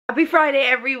Happy Friday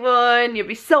everyone! You'll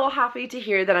be so happy to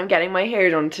hear that I'm getting my hair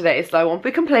done today, so I won't be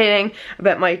complaining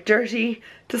about my dirty,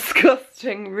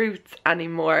 disgusting roots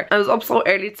anymore. I was up so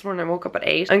early this morning, I woke up at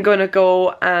 8. I'm gonna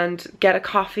go and get a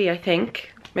coffee, I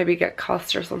think. Maybe get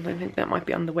Costa or something, I think that might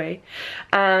be on the way.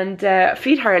 And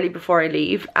feed Harley before I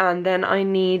leave. And then I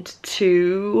need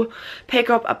to pick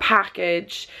up a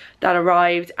package that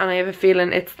arrived, and I have a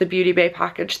feeling it's the Beauty Bay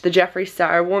package, the Jeffree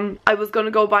Star one. I was gonna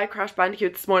go buy Crash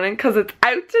Bandicoot this morning because it's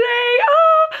out today.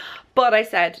 But I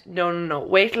said, no,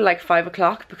 wait till like 5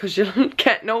 o'clock because you'll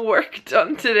get no work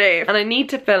done today. And I need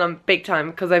to film big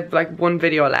time because I've like one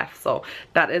video left. So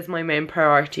that is my main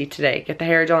priority today. Get the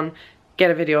hair done,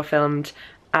 get a video filmed,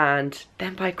 and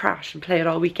then buy Crash and play it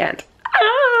all weekend.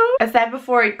 I said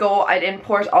before I'd go, I'd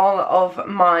import all of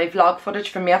my vlog footage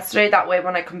from yesterday. That way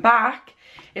when I come back,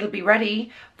 it'll be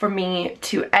ready for me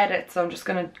to edit. So I'm just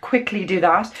gonna quickly do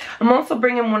that. I'm also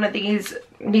bringing one of these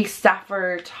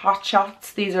Stafford Hot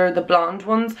Shots. These are the blonde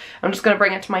ones. I'm just gonna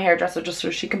bring it to my hairdresser just so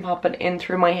she can pop it in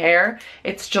through my hair.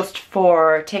 It's just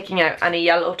for taking out any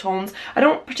yellow tones. I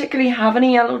don't particularly have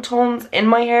any yellow tones in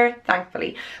my hair,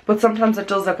 thankfully, but sometimes it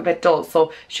does look a bit dull,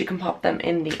 so she can pop them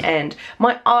in the end.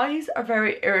 My eyes are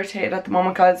very irritated at the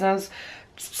moment, guys. I was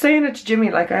saying it to Jimmy,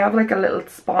 like I have like a little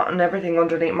spot and everything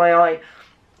underneath my eye.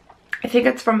 I think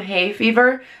it's from hay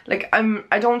fever. Like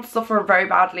I don't suffer very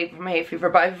badly from hay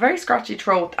fever, but I have a very scratchy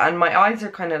throat and my eyes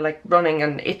are kind of like running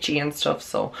and itchy and stuff.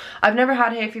 So I've never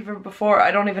had hay fever before.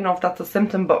 I don't even know if that's a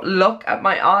symptom, but look at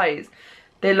my eyes.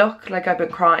 They look like I've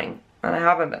been crying and I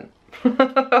haven't been.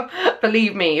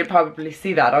 Believe me, you'd probably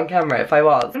see that on camera if I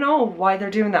was. I don't know why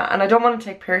they're doing that, and I don't want to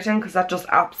take Piriton because that just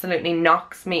absolutely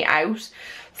knocks me out.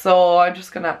 So I'm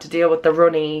just gonna have to deal with the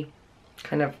runny,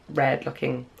 kind of red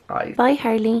looking eyes. Bye,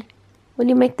 Harley. Will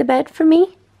you make the bed for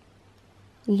me?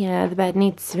 Yeah, the bed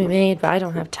needs to be made, but I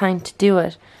don't have time to do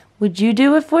it. Would you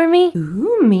do it for me?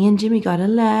 Ooh, me and Jimmy got a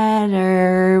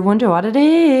letter. Wonder what it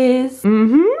is.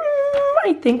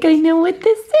 I think I know what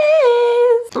this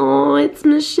is. Oh, it's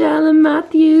Michelle and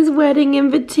Matthew's wedding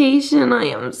invitation. I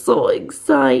am so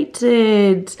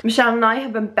excited. Michelle and I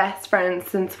have been best friends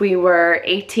since we were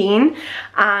 18,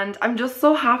 and I'm just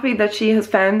so happy that she has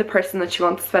found the person that she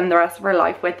wants to spend the rest of her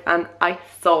life with, and I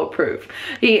so approve.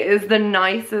 He is the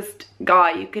nicest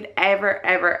guy you could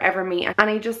ever meet, and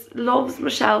he just loves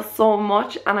Michelle so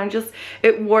much, and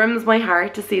it warms my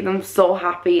heart to see them so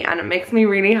happy, and it makes me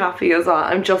really happy as well.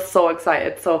 I'm just so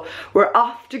excited. So we're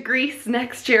off to Greece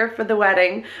next year for the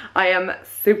wedding. I am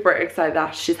super excited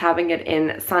that she's having it in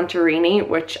Santorini,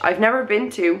 which I've never been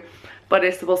to, but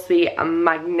it's supposed to be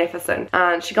magnificent.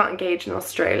 And she got engaged in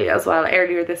Australia as well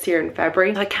earlier this year in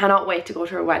February. I cannot wait to go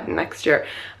to her wedding next year,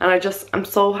 and I'm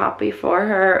so happy for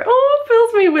her. Oh, it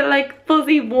fills me with like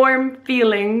fuzzy warm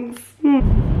feelings.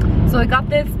 So I got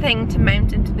this thing to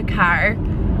mount into the car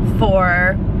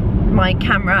for my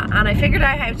camera, and I figured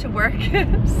out how to work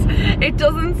it. It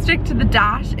doesn't stick to the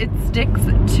dash, it sticks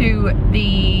to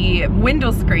the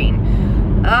window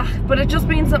screen. But it just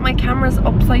means that my camera's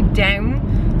upside down.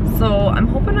 So I'm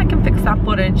hoping I can fix that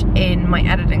footage in my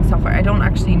editing software. I don't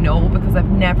actually know because I've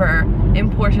never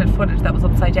imported footage that was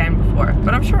upside down before,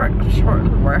 but I'm sure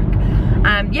it'll work.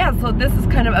 Yeah, so this is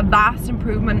kind of a vast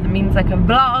improvement. It means I can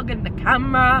vlog in the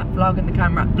camera, vlog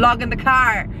in the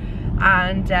car.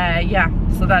 And yeah,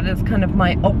 so that is kind of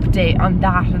my update on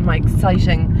that and my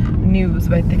exciting news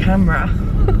about the camera.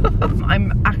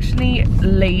 I'm actually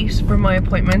late for my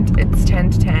appointment. It's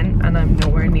 10 to 10 and I'm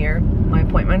nowhere near my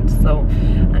appointment, so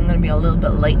I'm gonna be a little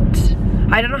bit late.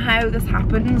 I don't know how this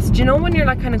happens. Do you know when you're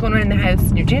like kind of going around the house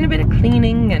and you're doing a bit of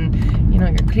cleaning and you know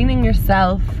you're cleaning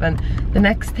yourself, and the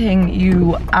next thing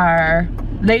you are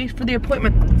late for the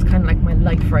appointment? It's kind of like my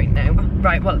life right now.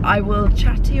 Right, well I will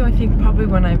chat to you I think probably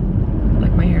when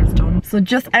my hair is done. So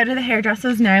just out of the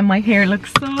hairdressers now, my hair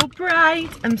looks so bright.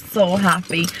 I'm so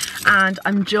happy, and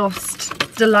I'm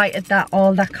just delighted that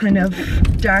all that kind of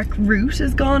dark root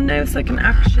is gone now, so I can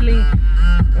actually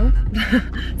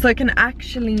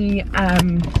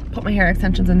put my hair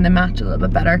extensions in, they match a little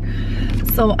bit better.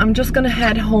 So I'm just gonna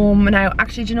head home now.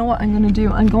 Actually, do you know what I'm gonna do?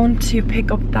 I'm going to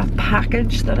pick up that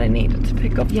package that I needed to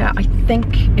pick up. Yeah, I think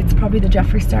it's probably the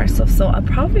Jeffree Star stuff, so I'll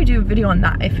probably do a video on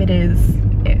that if it is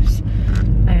it.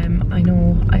 I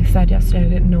know I said yesterday I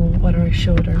didn't know whether I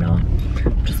should or not.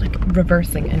 I'm just like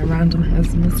reversing in a random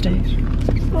housing estate.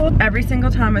 Oh, every single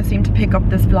time I seem to pick up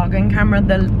this vlogging camera,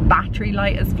 the battery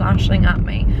light is flashing at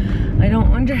me. I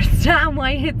don't understand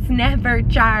why it's never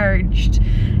charged,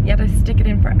 yet I stick it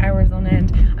in for hours on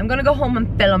end. I'm gonna go home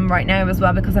and film right now as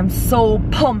well because I'm so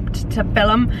pumped to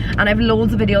film, and I have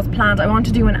loads of videos planned. I want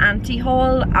to do an auntie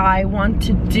haul. I want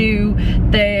to do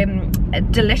the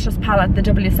Delicious palette, the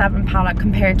W7 palette,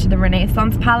 compared to the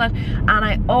Renaissance palette. And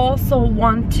I also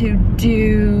want to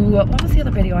do, what was the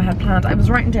other video I had planned? I was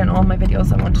writing down all my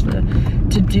videos I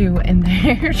wanted to do in the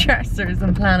hairdressers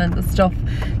and planning the stuff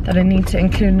that I need to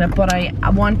include in it, but I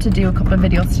want to do a couple of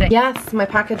videos today. Yes, my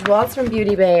package was from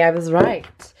Beauty Bay, I was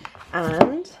right.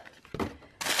 And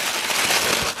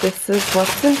this is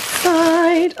what's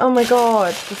inside. Oh my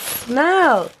god, the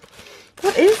smell.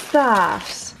 What is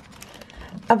that?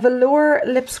 A velour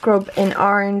lip scrub in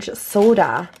orange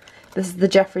soda. This is the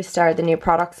Jeffree Star, the new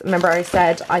products. Remember I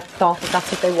said I thought that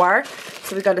that's what they were.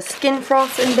 So we got a skin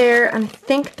frost in there, and I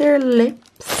think they're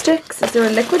lipsticks. Is there a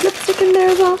liquid lipstick in there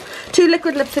as well? 2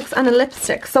 liquid lipsticks and a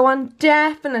lipstick. So I'm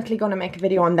definitely going to make a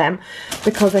video on them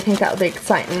because I think that'll be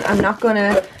exciting. I'm not going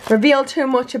to reveal too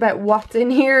much about what's in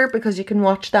here because you can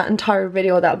watch that entire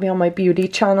video. That'll be on my beauty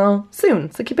channel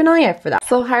soon. So keep an eye out for that.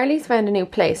 So Harley's found a new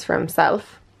place for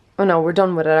himself. Oh no, we're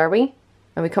done with it, are we?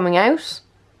 Are we coming out?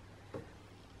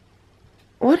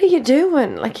 What are you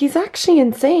doing? Like, he's actually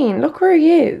insane. Look where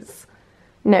he is.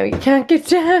 No, you can't get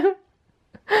down.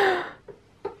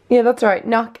 Yeah, that's right.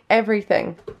 Knock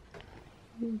everything.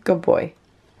 Good boy.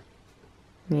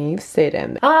 You stay down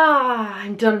there. Ah,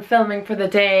 I'm done filming for the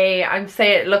day. I'm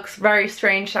saying it looks very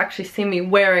strange to actually see me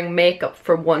wearing makeup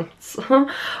for once.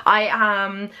 I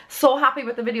am so happy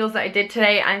with the videos that I did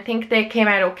today. I think they came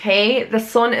out okay. The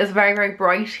sun is very, very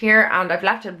bright here, and I've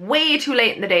left it way too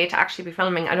late in the day to actually be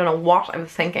filming. I don't know what I was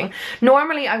thinking.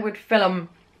 Normally I would film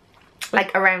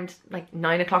like around like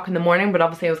 9 o'clock in the morning, but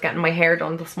obviously I was getting my hair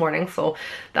done this morning, so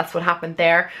that's what happened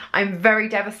there. I'm very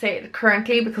devastated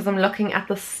currently because I'm looking at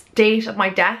the state of my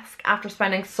desk after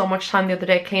spending so much time the other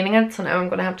day cleaning it, so now I'm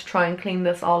gonna have to try and clean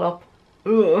this all up.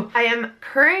 Ugh. I am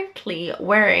currently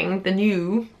wearing the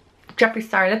new Jeffree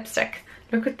Star lipstick.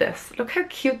 Look at this. Look how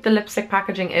cute the lipstick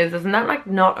packaging is. Isn't that like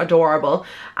not adorable?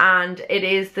 And it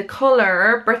is the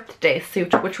colour Birthday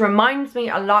Suit, which reminds me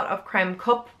a lot of Creme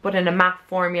Cup, but in a matte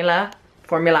formula.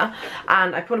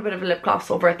 And I put a bit of a lip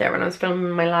gloss over it there when I was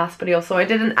filming my last video. So I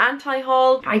did an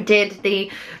anti-haul. I did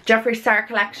the Jeffree Star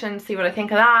collection, see what I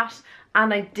think of that.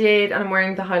 And I did, and I'm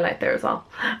wearing the highlight there as well.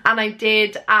 And I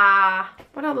did,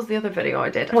 what else was the other video I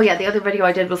did? Oh yeah, the other video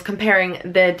I did was comparing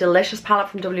the Delicious palette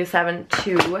from W7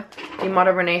 to the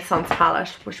Modern Renaissance palette,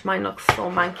 which mine looks so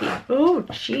manky. Oh,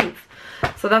 jeez.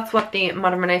 So that's what the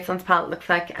Modern Renaissance palette looks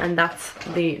like, and that's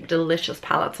the Delicious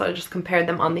palette. So I just compared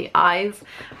them on the eyes,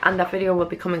 and that video will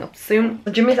be coming up soon.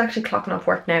 Jimmy's actually clocking off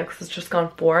work now because it's just gone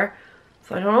 4.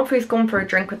 So I don't know if he's going for a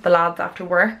drink with the lads after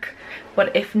work,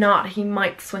 but if not, he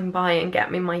might swing by and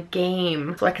get me my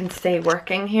game so I can stay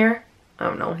working here. I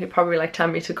don't know, he'd probably like tell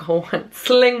me to go and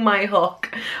sling my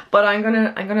hook, but I'm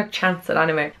gonna chance it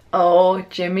anyway. Oh,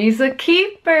 Jimmy's a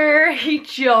keeper. He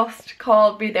just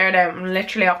called me there now. I'm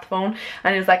literally off the phone,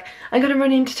 and he was like, I'm gonna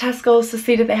run into Tesco's to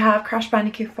see that they have Crash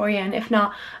Bandicoot for you, and if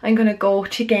not, I'm gonna go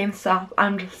to GameStop.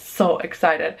 I'm just so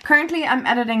excited. Currently, I'm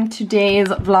editing today's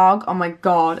vlog. Oh my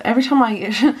god, every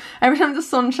time the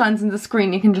sun shines in the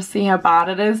screen, you can just see how bad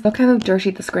it is. Look how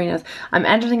dirty the screen is. I'm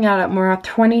editing at it, and we're at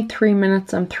 23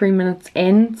 minutes. I'm 3 minutes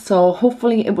in, so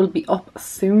hopefully it will be up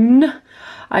soon.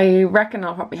 I reckon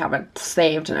I'll probably have it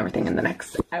saved and everything in the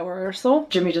next hour or so.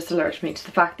 Jimmy just alerted me to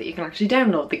the fact that you can actually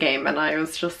download the game, and I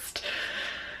was just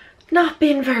not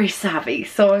being very savvy.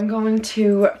 So I'm going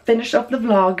to finish up the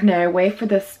vlog now, wait for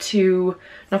this to,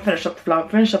 not finish up the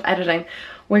vlog, finish up editing,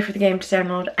 wait for the game to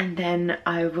download, and then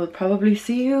I will probably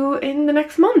see you in the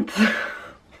next month.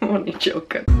 I'm only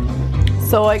joking.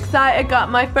 So excited, got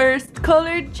my first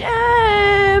coloured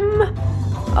gem.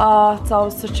 Oh, it's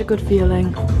always such a good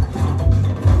feeling.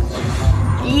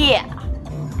 Yeah.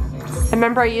 I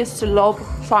remember I used to love,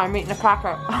 sorry I'm eating a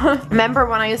cracker. Remember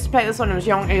when I used to play this when I was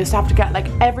young, I used to have to get like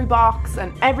every box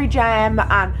and every gem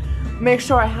and make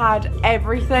sure I had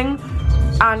everything.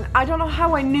 And I don't know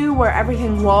how I knew where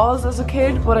everything was as a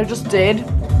kid, but I just did.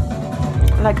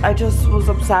 Like, I just was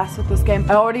obsessed with this game.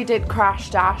 I already did Crash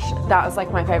Dash. That was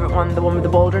like my favorite one, the one with the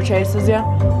boulder chases you.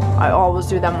 I always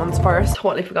do them ones first.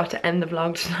 Totally forgot to end the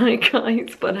vlog tonight,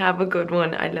 guys, but have a good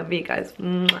one. I love you guys.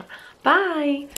 Bye.